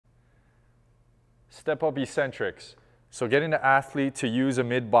step up eccentrics. So getting the athlete to use a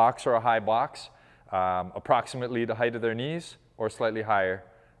mid box or a high box, approximately the height of their knees or slightly higher.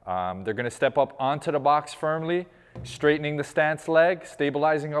 They're going to step up onto the box firmly, straightening the stance leg,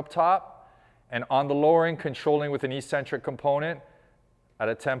 stabilizing up top, and on the lowering, controlling with an eccentric component at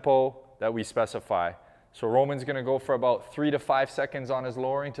a tempo that we specify. So Roman's going to go for about 3 to 5 seconds on his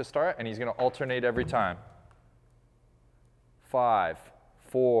lowering to start, and he's going to alternate every time. 5,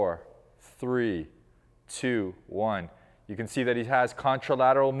 4, 3, 2, 1. You can see that he has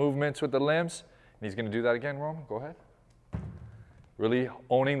contralateral movements with the limbs. And he's going to do that again, Roman. Go ahead. Really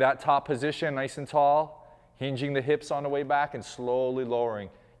owning that top position, nice and tall, hinging the hips on the way back and slowly lowering,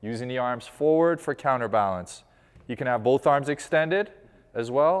 using the arms forward for counterbalance. You can have both arms extended as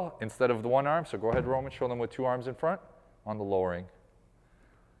well instead of the one arm. So go ahead, Roman, show them with 2 arms in front on the lowering.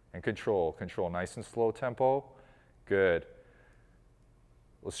 And control, control, nice and slow tempo. Good.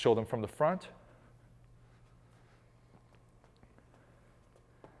 Let's show them from the front.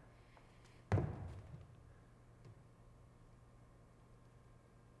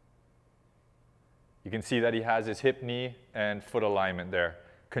 You can see that he has his hip, knee, and foot alignment there,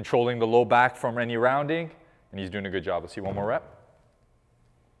 controlling the low back from any rounding, and he's doing a good job. Let's see one more rep.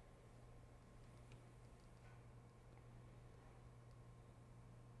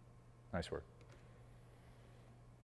 Nice work.